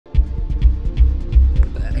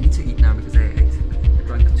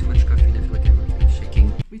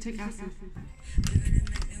take acid.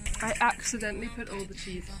 I accidentally put all the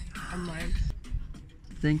cheese on mine.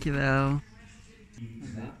 Thank you, Val.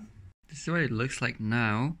 This is what it looks like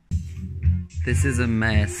now. This is a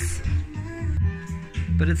mess,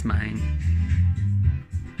 but it's mine.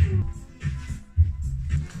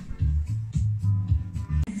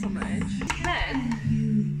 It's on the edge.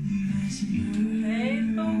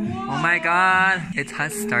 Then, oh my god, it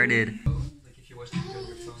has started. Like if you watch the video on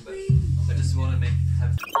your phone, but I just want to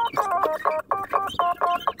have.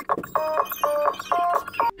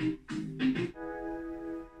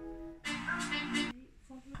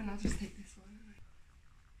 And I'll just take this one.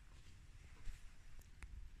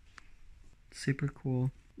 Super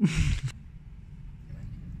cool.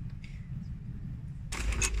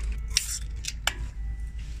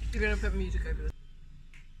 You're gonna put music over this.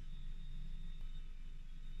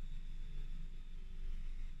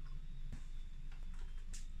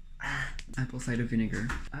 Apple cider vinegar,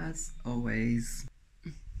 as always.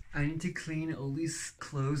 I need to clean all these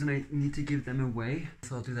clothes and I need to give them away.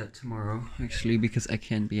 So I'll do that tomorrow, actually, because I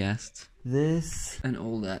can't be asked. This and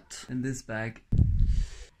all that in this bag.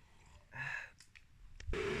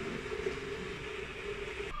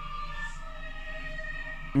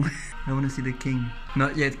 I want to see the king.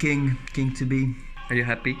 Not yet king. King to be. Are you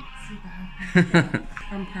happy? Super happy.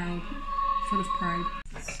 I'm proud. Full of pride.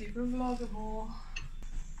 Super vloggable.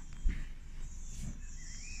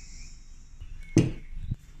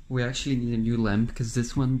 We actually need a new lamp because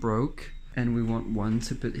this one broke. And we want one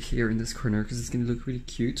to put here in this corner because it's gonna look really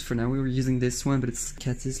cute. For now we were using this one, but it's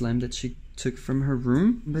Kathy's lamp that she took from her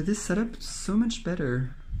room. But this setup is so much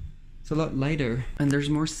better. It's a lot lighter. And there's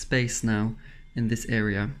more space now in this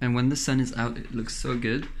area. And when the sun is out, it looks so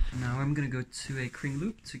good. Now I'm gonna go to a clean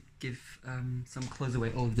loop to give some clothes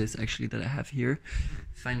away. All of this actually that I have here.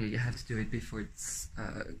 Finally, I have to do it before it's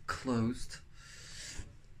closed.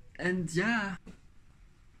 And yeah.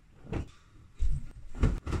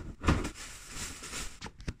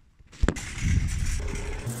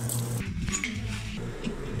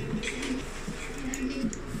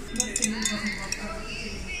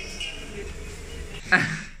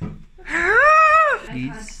 I've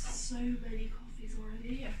had so many coffees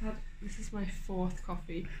already. This is my 4th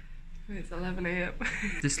coffee. And it's 11 AM.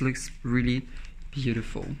 This looks really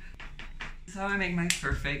beautiful. This is how I make my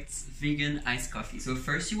perfect vegan iced coffee. So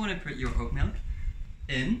first you want to put your oat milk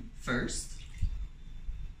in first.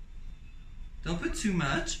 Don't put too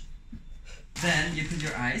much. Then you put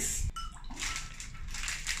your ice.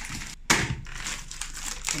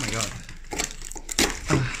 Oh my god.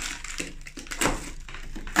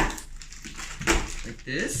 Like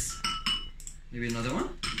this. Maybe another one.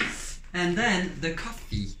 And then the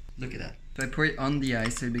coffee. Look at that. So I pour it on the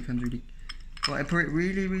ice so it becomes really... Well, I pour it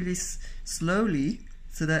really slowly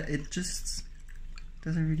so that it just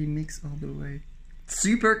doesn't really mix all the way.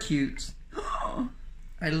 Super cute.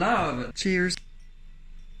 I love it. Cheers.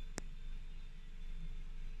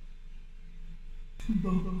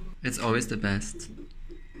 It's always the best.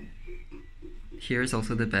 Here's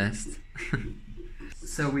also the best.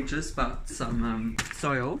 So we just bought some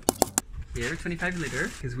soil here, 25 liter,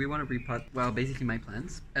 because we want to repot, well, basically my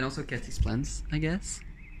plants and also Kathy's plants, I guess.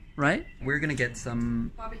 Right? We're gonna get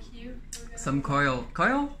some Barbecue. some coil.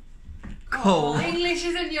 Coil? Oh, Coal. English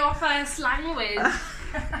isn't your first language.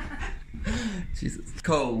 Jesus.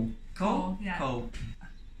 Coal. Coal? Yeah. Coal.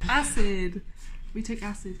 Acid. We take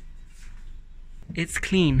acid. It's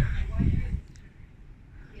clean.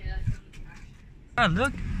 Oh,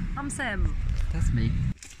 look. I'm Sam. That's me.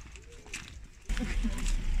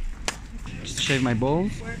 Just shave my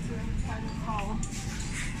balls.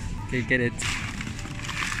 Okay, get it.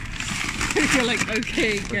 You're like,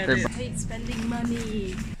 okay, get it. I hate spending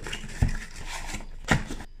money.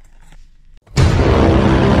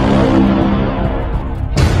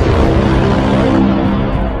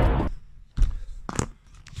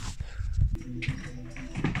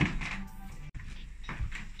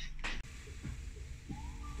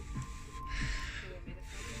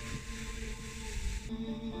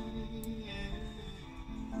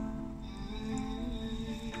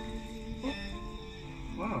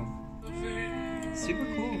 Wow. Super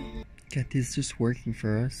cool. Kathy's just working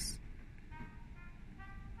for us.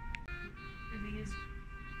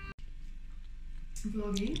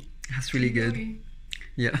 Vlogging. That's really good. Vlogging.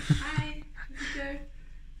 Yeah. Hi.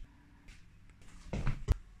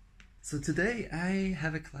 So today I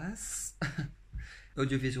have a class,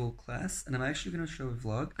 audiovisual class, and I'm actually gonna show a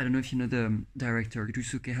vlog. I don't know if you know the director,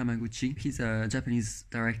 Ryusuke Hamaguchi. He's a Japanese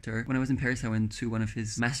director. When I was in Paris, I went to one of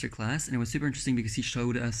his masterclass, and it was super interesting because he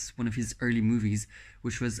showed us one of his early movies,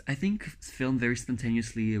 which was, I think, filmed very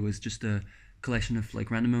spontaneously. It was just a collection of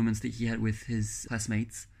like random moments that he had with his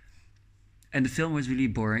classmates. And the film was really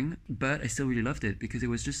boring, but I still really loved it because it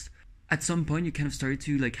was just, at some point you kind of started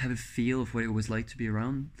to like have a feel of what it was like to be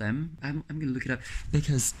around them. I'm gonna look it up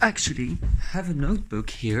because actually I have a notebook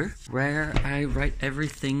here where I write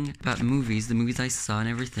everything about movies, the movies I saw and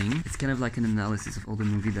everything. It's kind of like an analysis of all the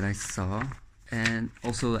movies that I saw. And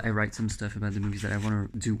also I write some stuff about the movies that I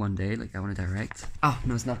want to do one day, like I want to direct. Oh,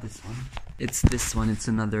 no, it's not this one. It's this one. It's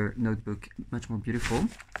another notebook, much more beautiful.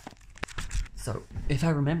 So, if I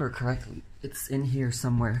remember correctly, it's in here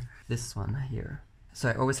somewhere. This one here. So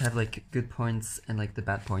I always have like good points and like the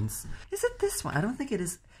bad points. Is it this one? I don't think it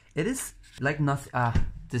is. It is like nothing.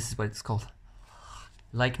 This is what it's called.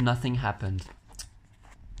 Like nothing happened.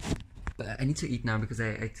 But I need to eat now because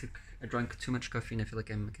I drank too much coffee and I feel like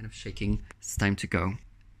I'm kind of shaking. It's time to go.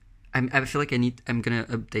 I feel like I'm gonna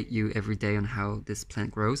update you every day on how this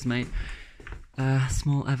plant grows. My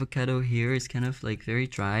small avocado here is kind of like very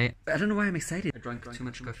dry. I don't know why I'm excited. I drank too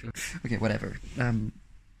much coffee. Okay, whatever.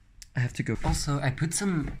 I have to go. Also, I put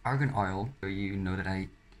some argan oil. You know that I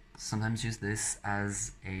sometimes use this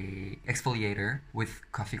as a exfoliator with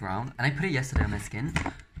coffee ground. And I put it yesterday on my skin.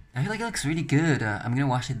 I feel like it looks really good. I'm gonna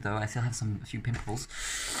wash it though. I still have a few pimples.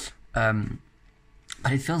 But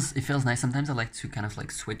it feels nice. Sometimes I like to kind of like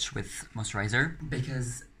switch with moisturizer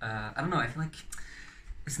because I don't know. I feel like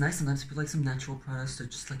it's nice sometimes to put like some natural products or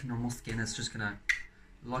just like a normal skin that's just gonna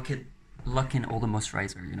lock in all the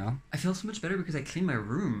moisturizer, you know? I feel so much better because I cleaned my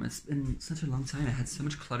room. It's been such a long time. I had so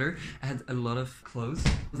much clutter. I had a lot of clothes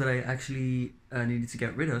that I actually needed to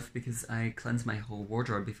get rid of because I cleansed my whole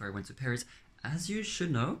wardrobe before I went to Paris. As you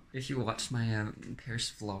should know, if you watched my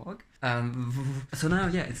Paris vlog. So now,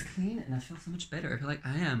 yeah, it's clean and I feel so much better. I feel like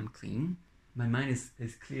I am clean. My mind is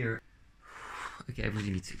clear. Okay, I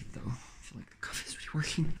really need to eat though. I feel like the coffee is really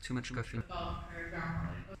working. Too much coffee.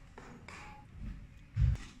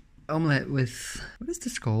 Omelette with, what is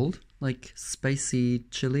this called? Like spicy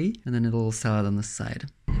chili and then a little salad on the side.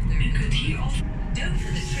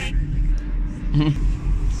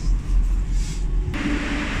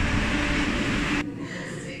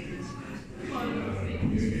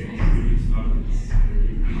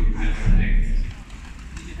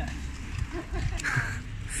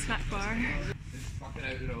 Snack bar. Let's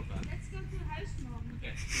go to house mom.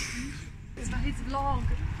 It's not his vlog.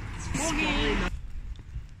 It's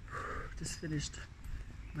Just finished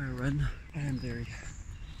my run. I am very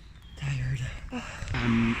tired.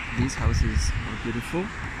 These houses are beautiful.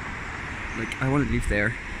 Like, I want to live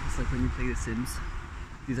there. It's like when you play The Sims.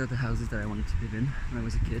 These are the houses that I wanted to live in when I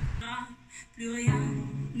was a kid.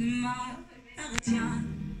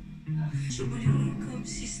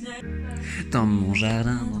 Dans mon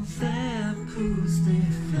jardin d'enfer poussent des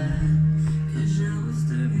fleurs que j'ose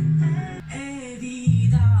deviner.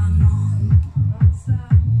 Évidemment,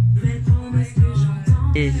 les promesses que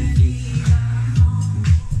j'entends.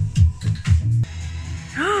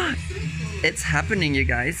 It's happening, you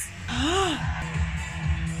guys.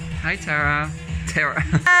 Hi, Tara. Tara.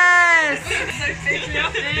 Yes!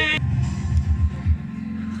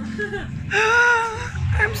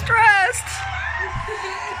 I'm stressed.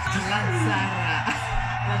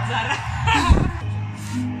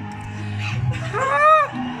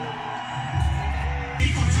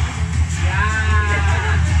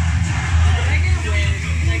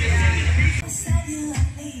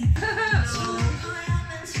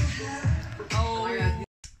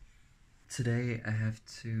 Today I have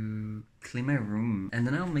to clean my room and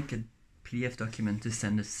then I'll make a PDF document to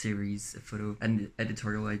send a series, a photo, and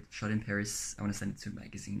editorial I shot in Paris. I want to send it to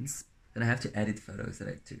magazines. Then I have to edit photos that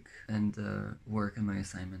I took and work on my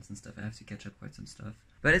assignments and stuff. I have to catch up quite some stuff.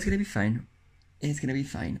 But it's gonna be fine. It's gonna be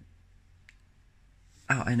fine.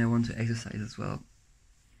 Oh, and I want to exercise as well.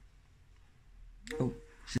 Oh,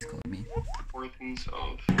 she's calling me. Importance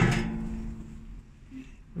of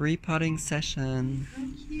repotting session. How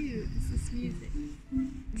cute is this music?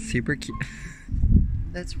 Super cute.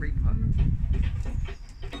 Let's repot.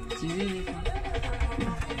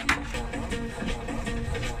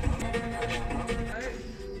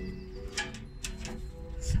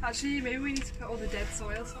 Actually, maybe we need to put all the dead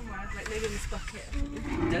soil somewhere, like maybe in this bucket.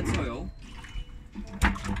 Dead soil?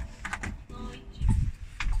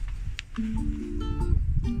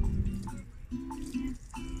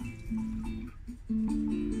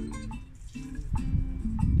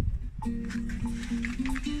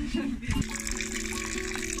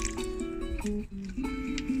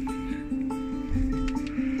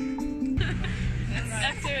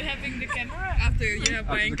 After having the camera? After, yeah,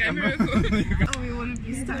 buying camera. Oh, we want to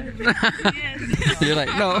be started. Yes. You're like,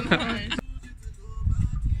 no.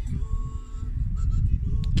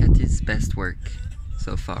 Cat is best work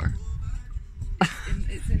so far?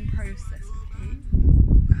 It's in process, okay?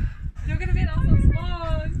 You're gonna be also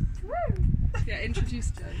vlog! Yeah,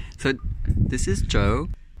 introduce Joe. So this is Joe,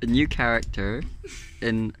 a new character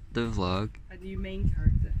in the vlog. A new main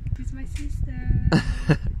character. She's my sister.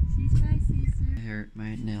 She's my sister. I hurt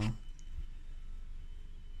my nail.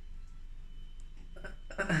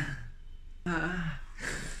 Look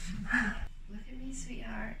at me,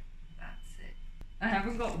 sweetheart. That's it. I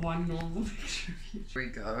haven't got one normal picture of you. Here we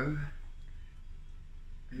go.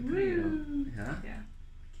 Woo. Yeah? Yeah.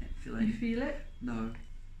 I can't feel it. You feel it? No. No.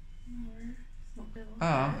 It's not little.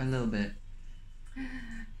 Oh, a little bit.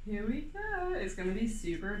 Here we go. It's gonna be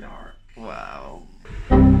super dark. Wow.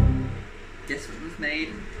 Guess what was made?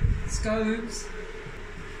 Scones.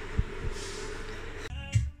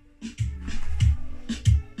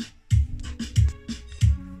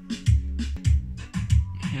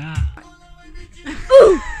 Yeah.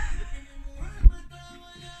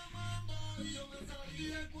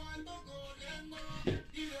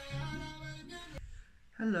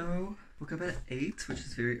 Hello. Woke up at 8, which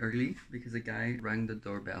is very early because a guy rang the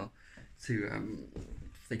doorbell to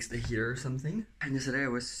fix the heater or something. And yesterday I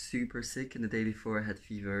was super sick and the day before I had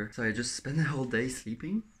fever. So I just spent the whole day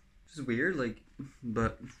sleeping, which is weird, like,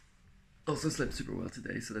 but also slept super well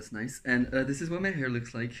today, so that's nice. And this is what my hair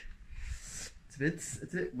looks like. It's a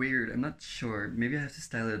bit weird, I'm not sure. Maybe I have to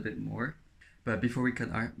style it a bit more. But before we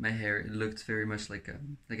cut my hair, it looked very much like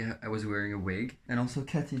I was wearing a wig. And also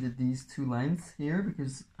Katy did these 2 lines here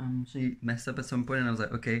because she messed up at some point and I was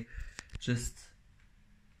like, okay, just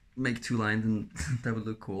make 2 lines and that would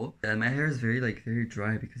look cool. And my hair is very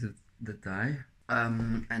dry because of the dye.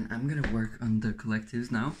 And I'm gonna work on the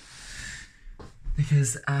collectives now.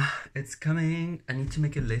 Because it's coming. I need to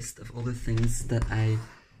make a list of all the things that I'm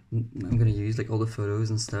gonna use, like all the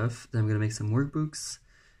photos and stuff. Then I'm gonna make some workbooks.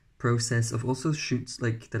 Process of also shoots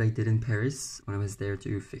like that I did in Paris when I was there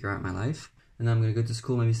to figure out my life. And then I'm gonna go to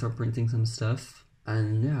school, maybe start printing some stuff.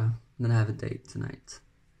 And yeah, and then I have a date tonight.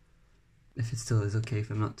 If it still is okay,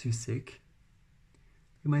 if I'm not too sick.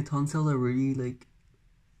 My tonsils are really like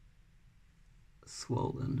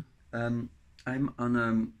swollen. I'm on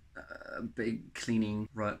a big cleaning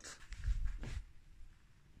rut.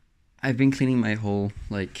 I've been cleaning my whole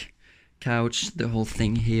like couch, the whole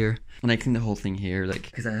thing here. When I clean the whole thing here, like,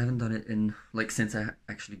 because I haven't done it in like since I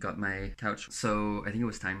actually got my couch, so I think it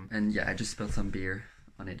was time. And yeah, I just spilled some beer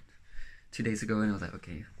on it 2 days ago and I was like,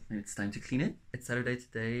 okay, maybe it's time to clean it. It's Saturday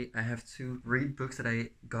today. I have to read books that I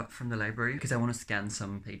got from the library because I want to scan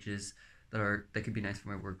some pages that could be nice for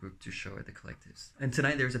my workbook to show at the collectives. And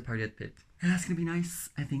tonight there's a party at Pip. And that's gonna be nice,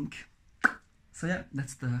 I think. So yeah,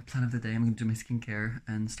 that's the plan of the day. I'm gonna do my skincare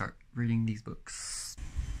and start reading these books.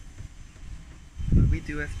 What do we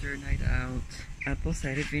do after a night out? Apple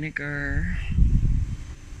cider vinegar.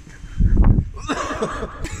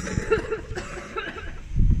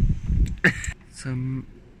 Some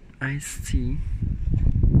iced tea.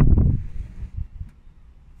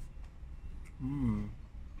 Mmm.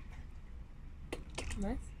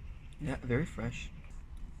 Nice. Yeah, very fresh.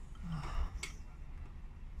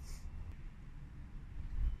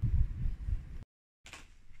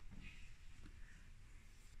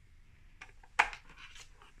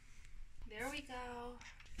 There we go.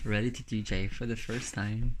 Ready to DJ for the first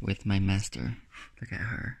time with my master. Look at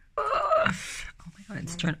her. Oh my god,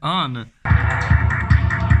 it's turned on.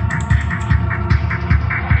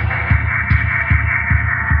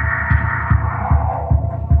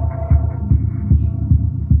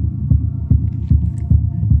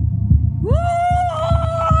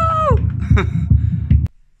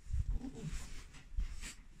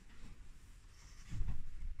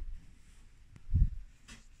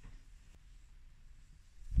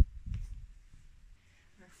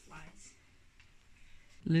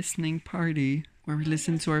 Listening party where we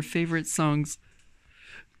listen to our favorite songs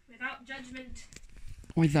Without judgment.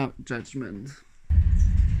 without judgment.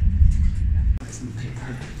 Some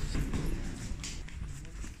paper.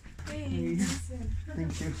 Hey, listen.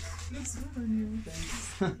 Thank you. Looks good on you.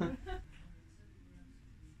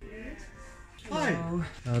 Hi.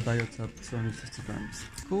 Diet up 250 grams.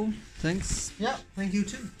 Cool. Thanks. Yeah, thank you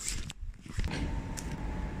too.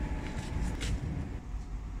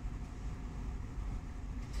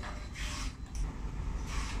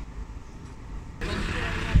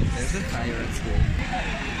 There's a fire at school.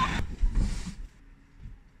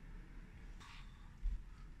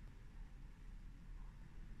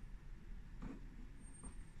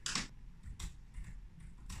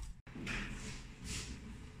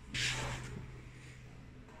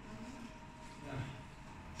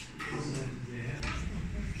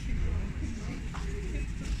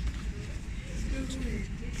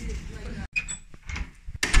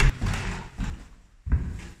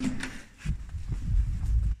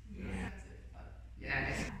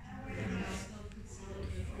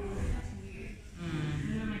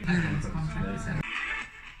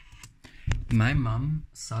 My mom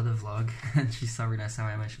saw the vlog and she saw Rina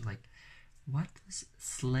Sawayama. She was like, "What does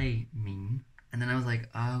slay mean?" And then I was like,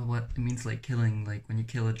 what it means, like killing, like when you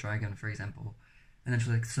kill a dragon, for example. And then she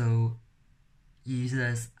was like, so you use it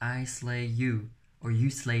as I slay you or you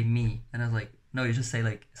slay me. And I was like, no, you just say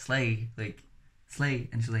like slay.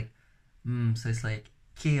 And she's like, so it's like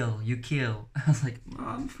kill, you kill. I was like,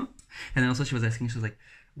 Mom. And then also she was asking, she was like,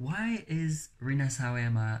 why is Rina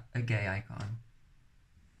Sawayama a gay icon?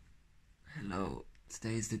 Hello,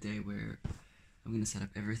 today is the day where I'm gonna set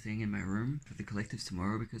up everything in my room for the collectives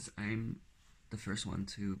tomorrow, because I'm the first one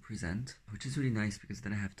to present, which is really nice because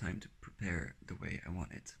then I have time to prepare the way I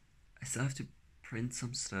want it. I still have to print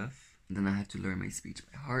some stuff, and then I have to learn my speech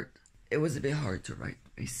by heart. It was a bit hard to write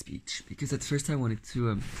a speech because at first I wanted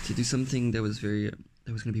to do something that was very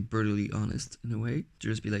that was gonna be brutally honest in a way, to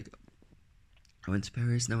just be like, I went to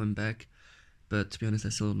Paris, now I'm back, but to be honest, I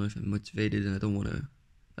still don't know if I'm motivated, and I don't want to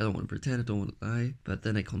pretend, I don't want to lie. But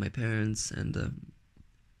then I called my parents, and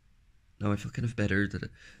now I feel kind of better that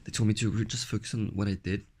they told me to just focus on what I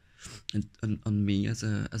did and on me as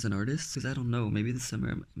an artist. Because I don't know, maybe this summer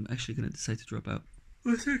I'm actually gonna decide to drop out. I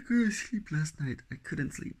was not going to sleep last night. I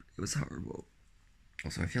couldn't sleep. It was horrible.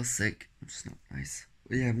 Also, I feel sick, which is not nice.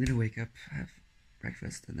 But yeah, I'm gonna wake up, have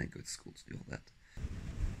breakfast, and then go to school to do all that.